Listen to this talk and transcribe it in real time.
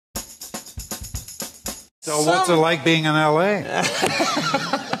So what's it like being in L.A.?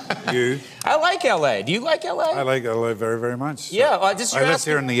 You? I like L.A. Do you like L.A.? I like L.A. very, very much. Yeah. I lived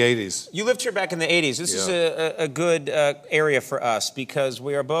here in the 80s. You lived here back in the 80s. This is a good area for us because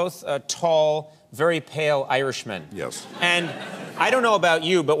we are both tall, very pale Irishmen. Yes. And I don't know about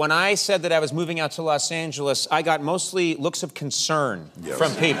you, but when I said that I was moving out to Los Angeles, I got mostly looks of concern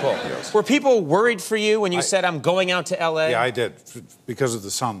from people. Yes. Were people worried for you when you said, I'm going out to L.A.? Yeah, I did, because of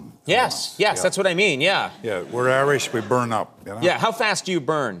the sun. Yes, that's what I mean, yeah. Yeah, we're Irish, we burn up, you know? Yeah, how fast do you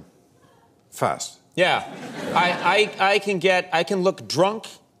burn? Fast. Yeah. I can look drunk,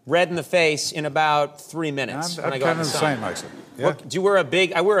 red in the face in about 3 minutes when I go out in the sun. I'm kind of the same, actually. Yeah. Do you wear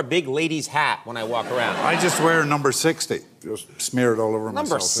I wear a big lady's hat when I walk around. I just wear number 60. Just smear it all over myself.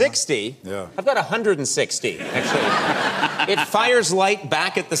 Number 60? You know? Yeah. I've got 160, actually. It fires light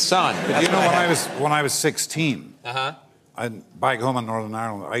back at the sun. You know, when I was 16, back home in Northern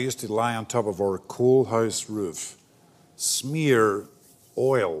Ireland, I used to lie on top of our coal house roof, smear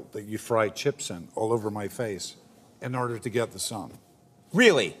oil that you fry chips in all over my face in order to get the sun.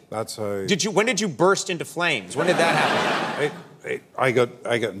 Really? That's how... When did you burst into flames? When did that happen? I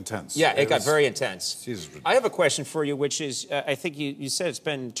got intense. Yeah, it got very intense. Jesus. I have a question for you, which is, I think you said it's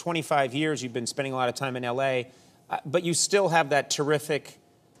been 25 years you've been spending a lot of time in L.A., but you still have that terrific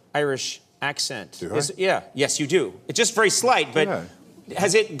Irish accent. Do I? Yeah, yes, you do. It's just very slight, but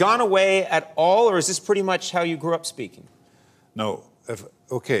has it gone away at all, or is this pretty much how you grew up speaking? No.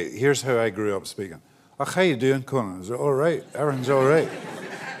 Okay, here's how I grew up speaking. How you doing, Conan? Is it all right? Everything's all right.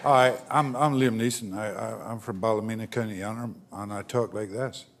 I'm Liam Neeson. I'm from Ballymena, County Antrim, and I talk like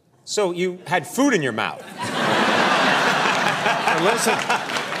this. So you had food in your mouth. But listen.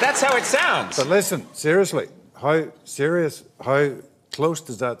 That's how it sounds. But listen, seriously, how close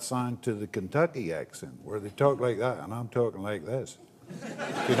does that sound to the Kentucky accent, where they talk like that, and I'm talking like this?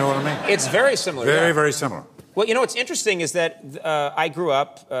 Do you know what I mean? It's very similar. Very, very similar. Well, you know, what's interesting is that I grew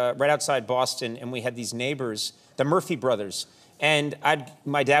up right outside Boston, and we had these neighbors, the Murphy brothers. And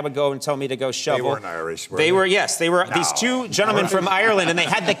my dad would go and tell me to go shovel. They weren't Irish, were they? Yes, they were no. These two gentlemen from Ireland, and they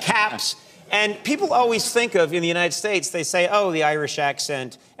had the caps. And people always think of, in the United States, they say, oh, the Irish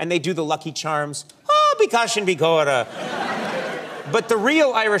accent, and they do the Lucky Charms. Oh, bicashin bicora. But the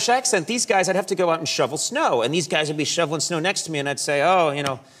real Irish accent, these guys, I'd have to go out and shovel snow, and these guys would be shoveling snow next to me, and I'd say, oh, you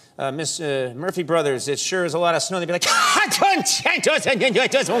know, Miss Murphy Brothers, it sure is a lot of snow. They'd be like, I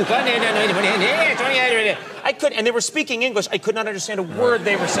could, and they were speaking English. I could not understand a word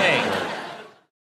they were saying.